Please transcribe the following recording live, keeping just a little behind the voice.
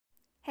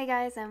Hey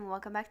guys, and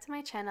welcome back to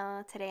my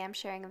channel. Today I'm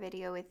sharing a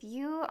video with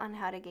you on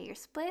how to get your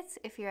splits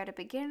if you're at a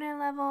beginner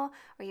level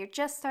or you're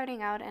just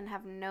starting out and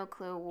have no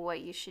clue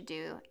what you should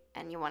do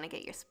and you want to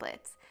get your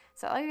splits.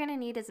 So all you're going to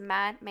need is a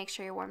mat, make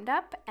sure you're warmed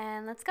up,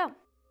 and let's go.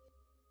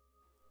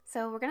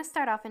 So we're going to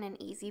start off in an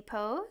easy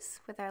pose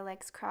with our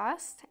legs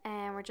crossed,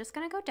 and we're just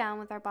going to go down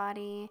with our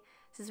body.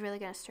 This is really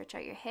going to stretch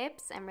out your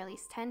hips and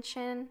release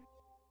tension.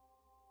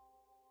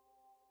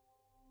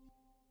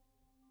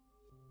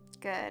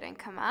 Good, and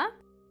come up.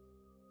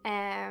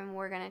 And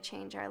we're going to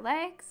change our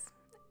legs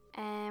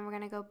and we're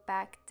going to go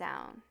back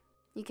down.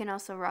 You can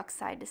also rock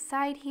side to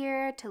side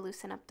here to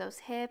loosen up those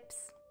hips.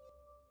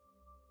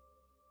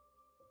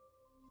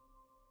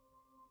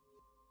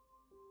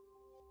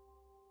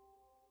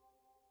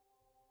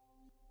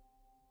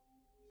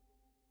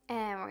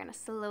 And we're going to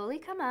slowly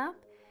come up.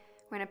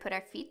 We're going to put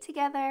our feet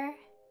together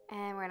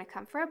and we're going to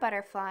come for a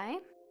butterfly.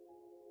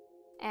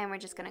 And we're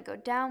just going to go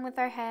down with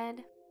our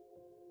head.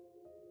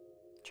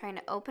 Trying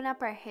to open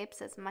up our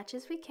hips as much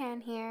as we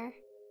can here.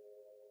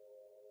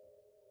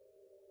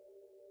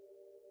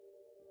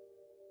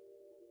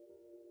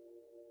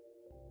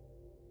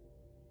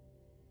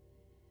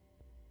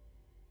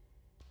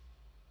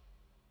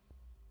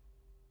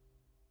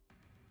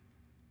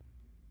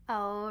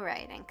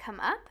 Alright, and come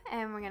up,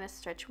 and we're going to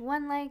stretch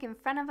one leg in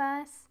front of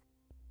us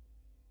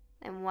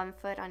and one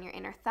foot on your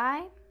inner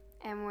thigh,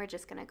 and we're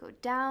just going to go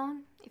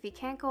down. If you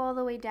can't go all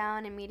the way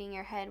down and meeting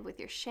your head with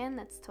your shin,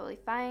 that's totally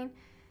fine.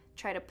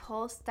 Try to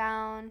pulse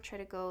down, try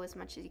to go as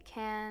much as you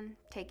can.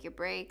 Take your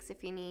breaks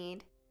if you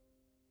need.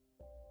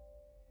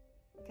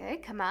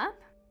 Good, come up.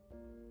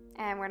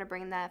 And we're going to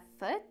bring that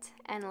foot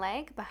and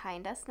leg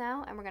behind us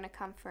now, and we're going to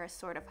come for a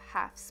sort of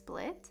half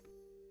split.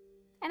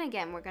 And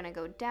again, we're going to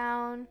go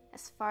down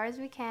as far as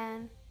we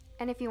can.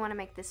 And if you want to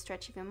make this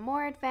stretch even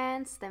more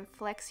advanced, then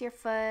flex your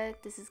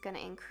foot. This is going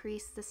to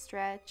increase the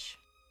stretch.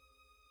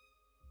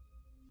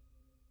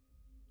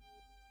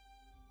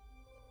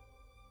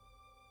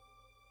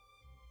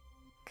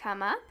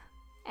 Come up,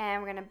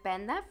 and we're going to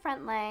bend that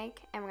front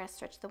leg, and we're going to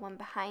stretch the one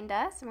behind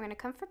us, and we're going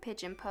to come for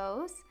pigeon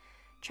pose,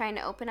 trying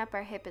to open up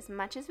our hip as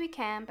much as we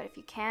can, but if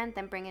you can't,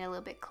 then bring it a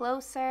little bit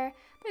closer.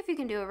 But if you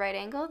can do a right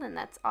angle, then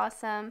that's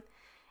awesome.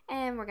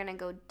 And we're going to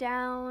go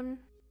down.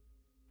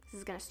 This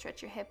is going to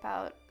stretch your hip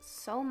out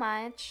so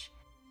much.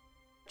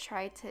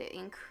 Try to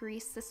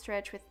increase the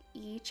stretch with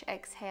each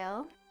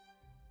exhale.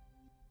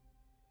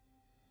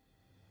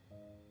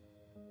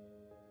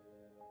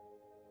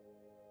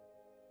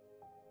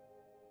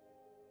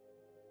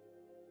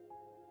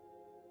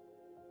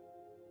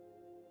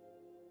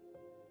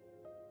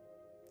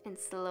 And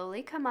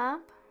slowly come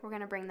up. We're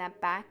going to bring that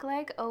back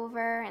leg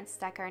over and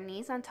stack our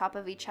knees on top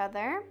of each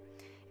other.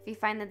 If you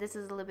find that this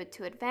is a little bit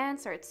too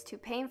advanced or it's too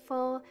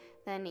painful,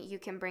 then you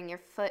can bring your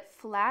foot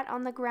flat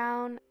on the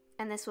ground,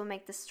 and this will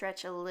make the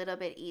stretch a little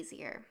bit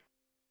easier.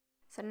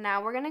 So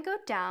now we're going to go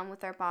down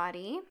with our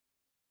body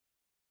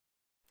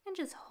and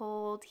just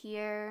hold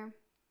here.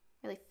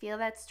 Really feel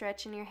that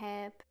stretch in your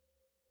hip.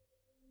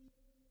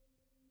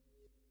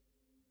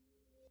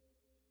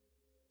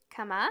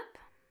 Come up.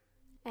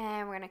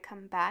 And we're going to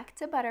come back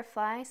to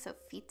butterfly, so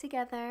feet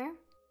together.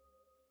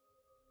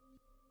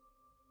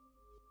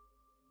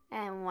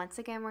 And once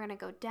again, we're going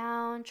to go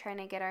down, trying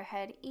to get our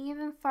head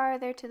even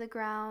farther to the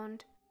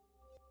ground.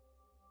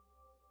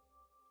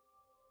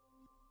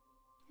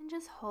 And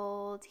just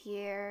hold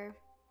here,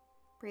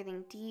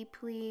 breathing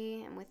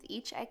deeply, and with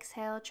each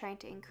exhale, trying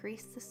to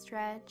increase the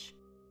stretch.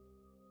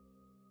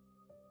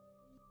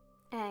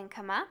 And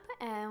come up,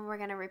 and we're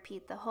going to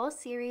repeat the whole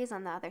series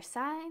on the other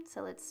side.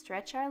 So let's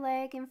stretch our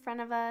leg in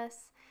front of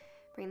us.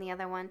 Bring the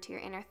other one to your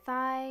inner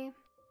thigh.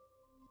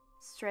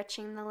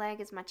 Stretching the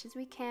leg as much as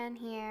we can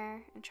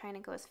here, and trying to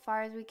go as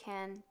far as we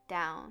can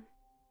down.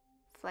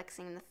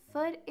 Flexing the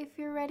foot if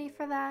you're ready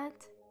for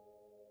that.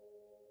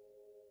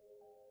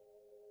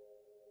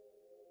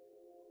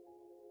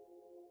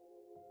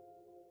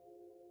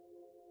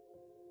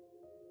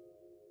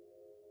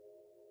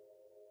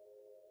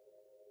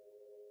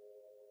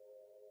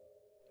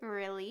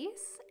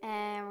 Release,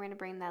 and we're going to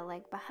bring that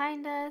leg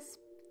behind us,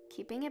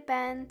 keeping it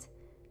bent,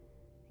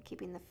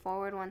 keeping the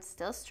forward one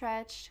still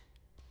stretched,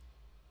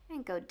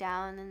 and go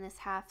down in this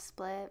half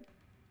split.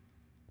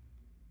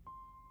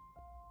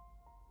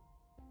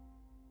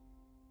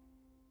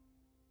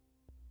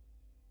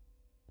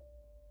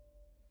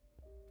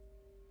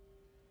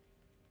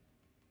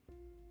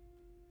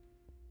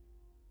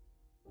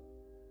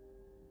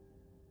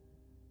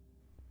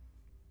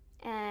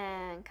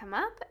 And come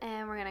up,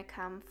 and we're going to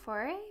come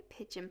for a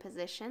pigeon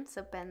position.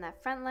 So bend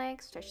that front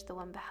leg, stretch the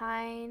one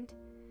behind,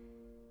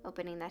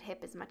 opening that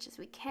hip as much as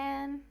we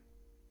can,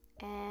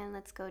 and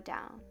let's go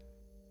down.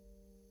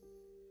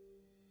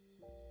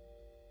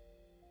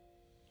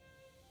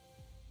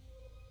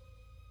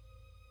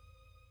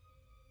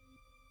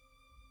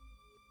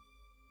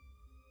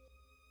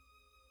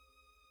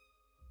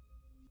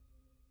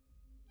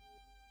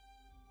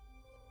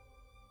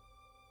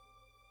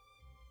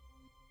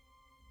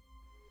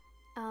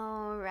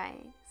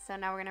 Alright, So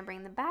now we're gonna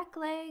bring the back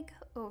leg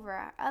over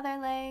our other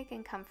leg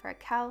and come for a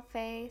cow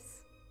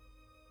face.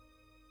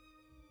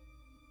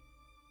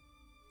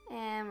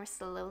 And we're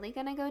slowly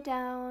gonna go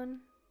down.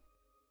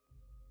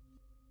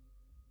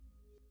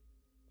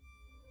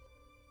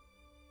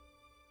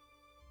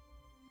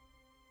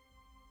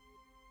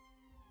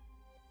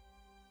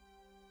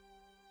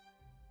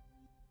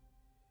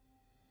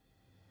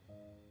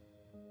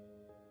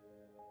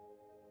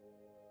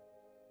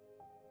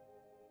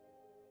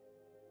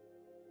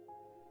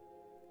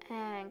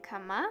 And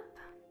come up.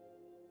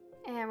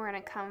 And we're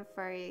gonna come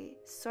for a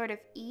sort of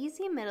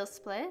easy middle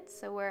split.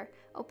 So we're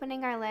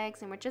opening our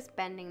legs and we're just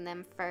bending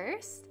them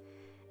first.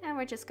 And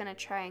we're just gonna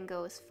try and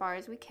go as far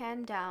as we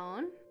can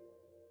down.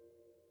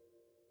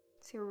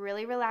 So you're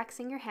really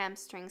relaxing your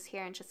hamstrings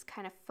here and just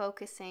kind of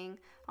focusing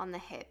on the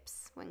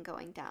hips when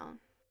going down.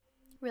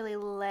 Really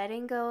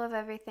letting go of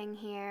everything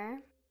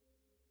here.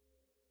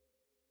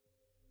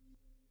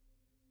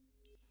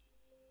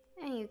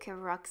 And you can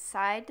rock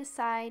side to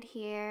side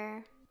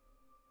here.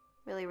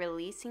 Really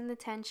releasing the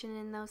tension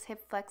in those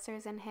hip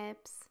flexors and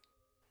hips.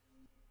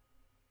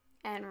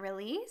 And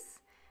release.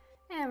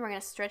 And we're going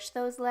to stretch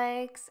those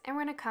legs and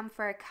we're going to come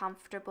for a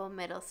comfortable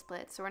middle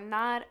split. So we're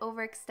not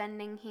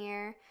overextending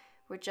here.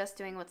 We're just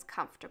doing what's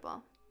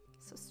comfortable.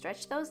 So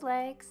stretch those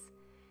legs,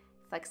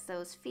 flex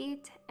those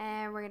feet,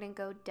 and we're going to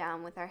go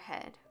down with our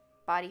head.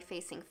 Body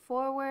facing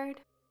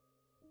forward.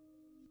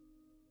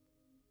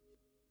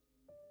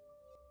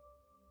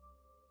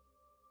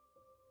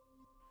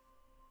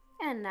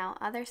 And now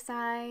other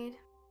side.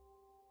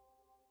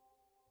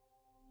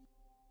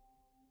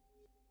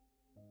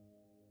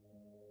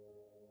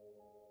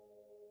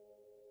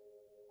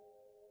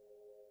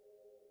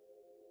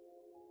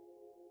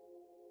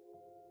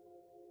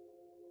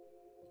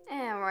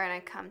 And we're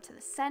going to come to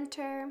the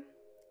center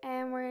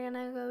and we're going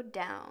to go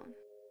down.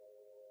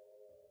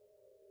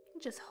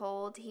 Just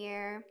hold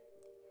here.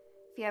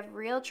 If you have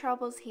real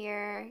troubles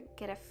here,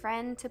 get a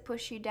friend to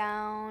push you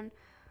down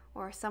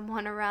or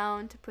someone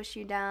around to push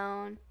you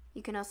down.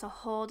 You can also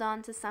hold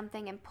on to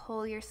something and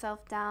pull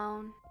yourself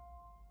down.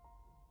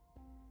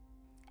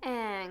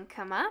 And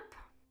come up.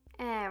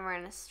 And we're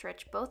going to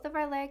stretch both of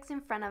our legs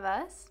in front of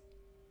us.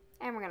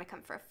 And we're going to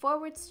come for a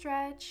forward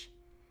stretch.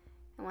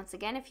 And once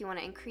again, if you want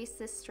to increase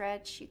this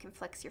stretch, you can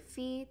flex your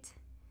feet.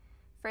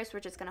 First, we're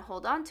just going to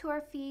hold on to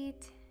our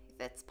feet,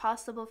 if it's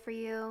possible for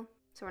you.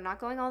 So we're not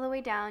going all the way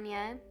down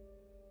yet.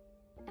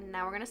 And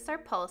now we're going to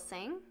start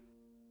pulsing.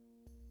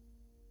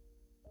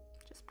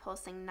 Just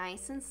pulsing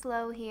nice and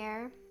slow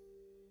here.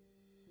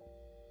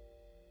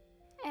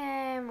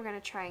 And we're going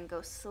to try and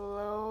go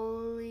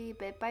slowly,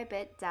 bit by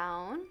bit,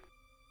 down.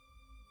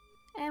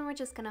 And we're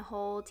just going to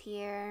hold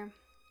here.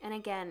 And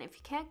again, if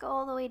you can't go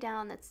all the way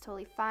down, that's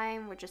totally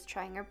fine. We're just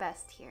trying our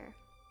best here.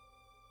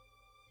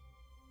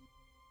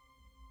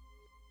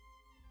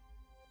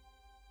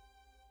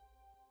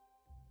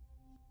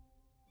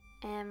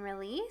 And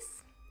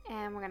release.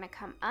 And we're going to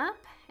come up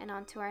and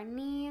onto our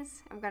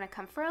knees. And we're going to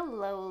come for a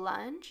low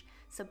lunge.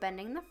 So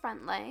bending the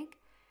front leg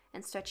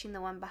and stretching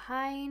the one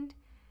behind.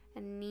 A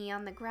knee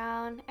on the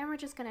ground. And we're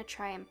just going to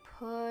try and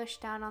push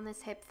down on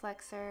this hip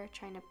flexor.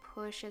 Trying to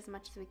push as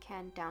much as we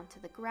can down to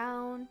the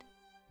ground.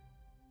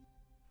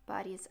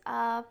 Body is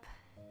up,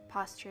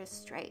 posture is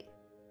straight.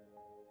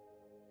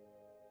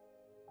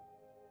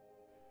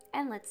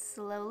 And let's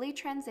slowly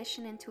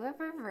transition into a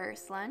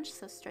reverse lunge,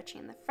 so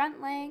stretching the front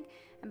leg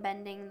and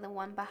bending the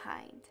one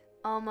behind,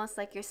 almost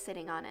like you're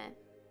sitting on it.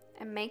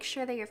 And make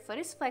sure that your foot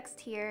is flexed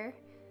here,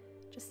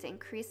 just to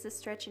increase the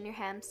stretch in your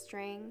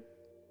hamstring.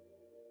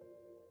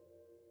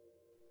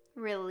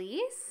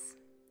 Release,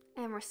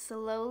 and we're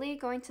slowly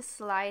going to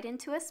slide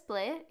into a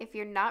split. If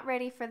you're not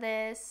ready for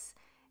this,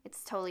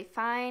 it's totally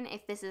fine.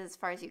 If this is as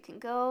far as you can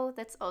go,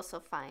 that's also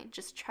fine.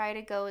 Just try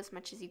to go as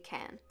much as you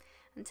can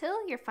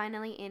until you're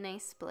finally in a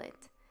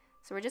split.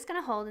 So we're just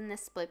going to hold in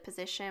this split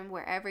position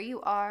wherever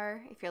you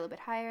are. If you're a little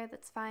bit higher,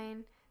 that's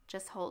fine.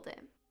 Just hold it.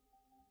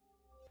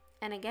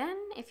 And again,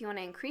 if you want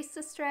to increase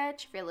the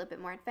stretch, if you're a little bit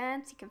more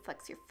advanced, you can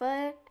flex your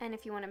foot. And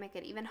if you want to make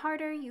it even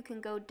harder, you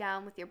can go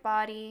down with your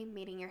body,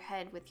 meeting your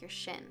head with your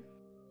shin.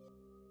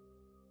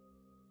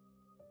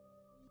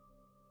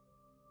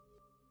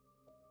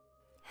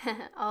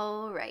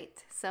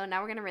 Alright, so now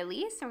we're going to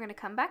release and we're going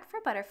to come back for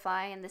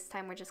butterfly, and this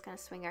time we're just going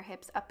to swing our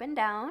hips up and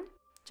down,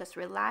 just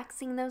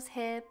relaxing those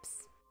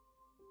hips.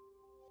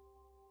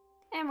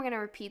 And we're going to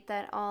repeat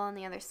that all on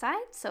the other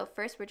side. So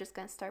first we're just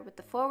going to start with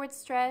the forward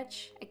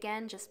stretch,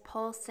 again just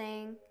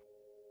pulsing.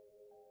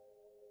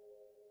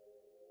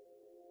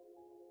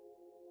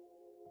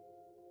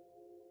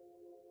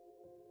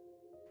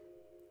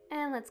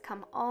 And let's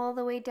come all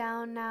the way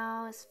down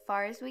now as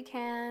far as we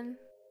can.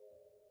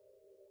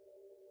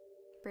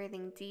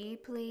 Breathing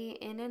deeply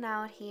in and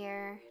out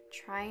here,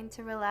 trying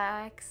to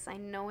relax. I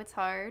know it's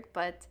hard,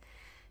 but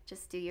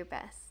just do your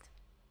best.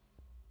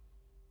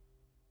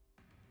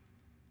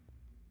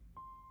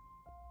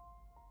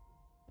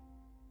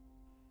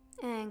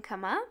 And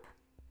come up,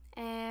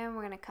 and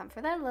we're going to come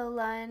for that low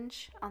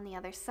lunge on the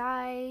other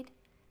side.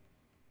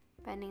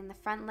 Bending the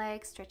front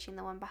leg, stretching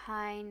the one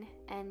behind,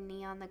 and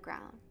knee on the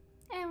ground.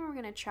 And we're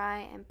gonna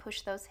try and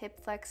push those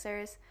hip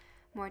flexors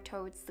more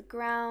towards the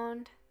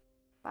ground.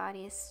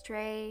 Body is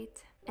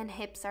straight and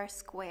hips are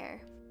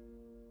square.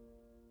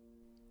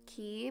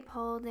 Keep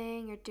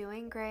holding, you're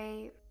doing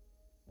great.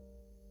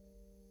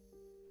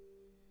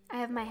 I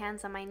have my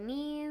hands on my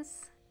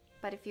knees,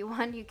 but if you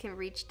want, you can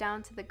reach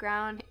down to the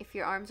ground if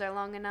your arms are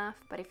long enough,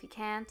 but if you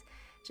can't,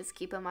 just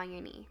keep them on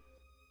your knee.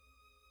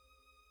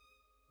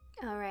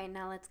 All right,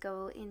 now let's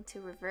go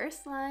into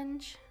reverse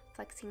lunge,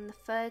 flexing the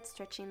foot,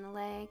 stretching the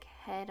leg,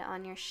 head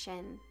on your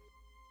shin.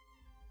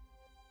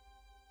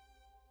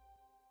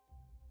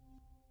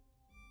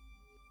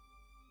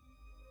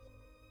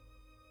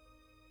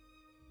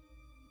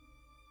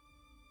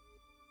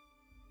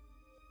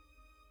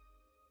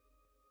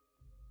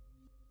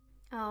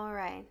 All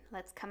right,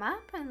 let's come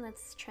up and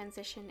let's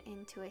transition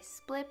into a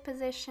split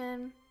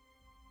position.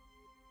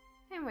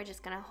 And we're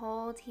just gonna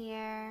hold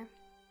here.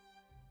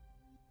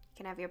 You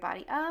can have your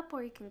body up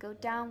or you can go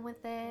down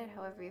with it,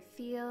 however you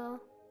feel.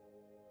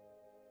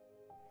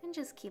 And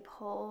just keep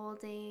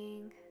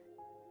holding.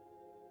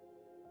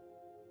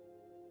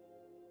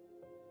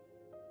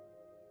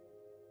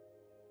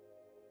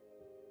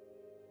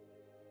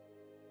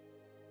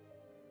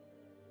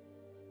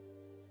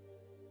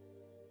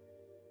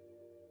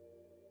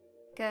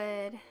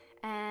 Good.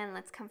 And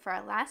let's come for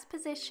our last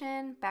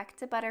position, back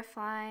to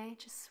butterfly.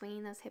 Just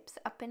swinging those hips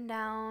up and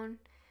down,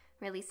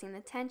 releasing the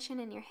tension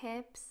in your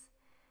hips.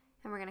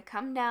 And we're gonna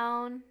come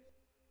down,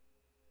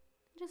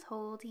 just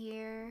hold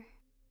here.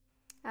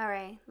 All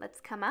right,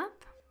 let's come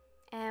up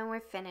and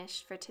we're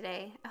finished for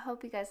today. I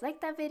hope you guys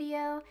liked that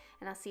video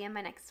and I'll see you in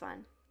my next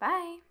one.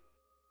 Bye.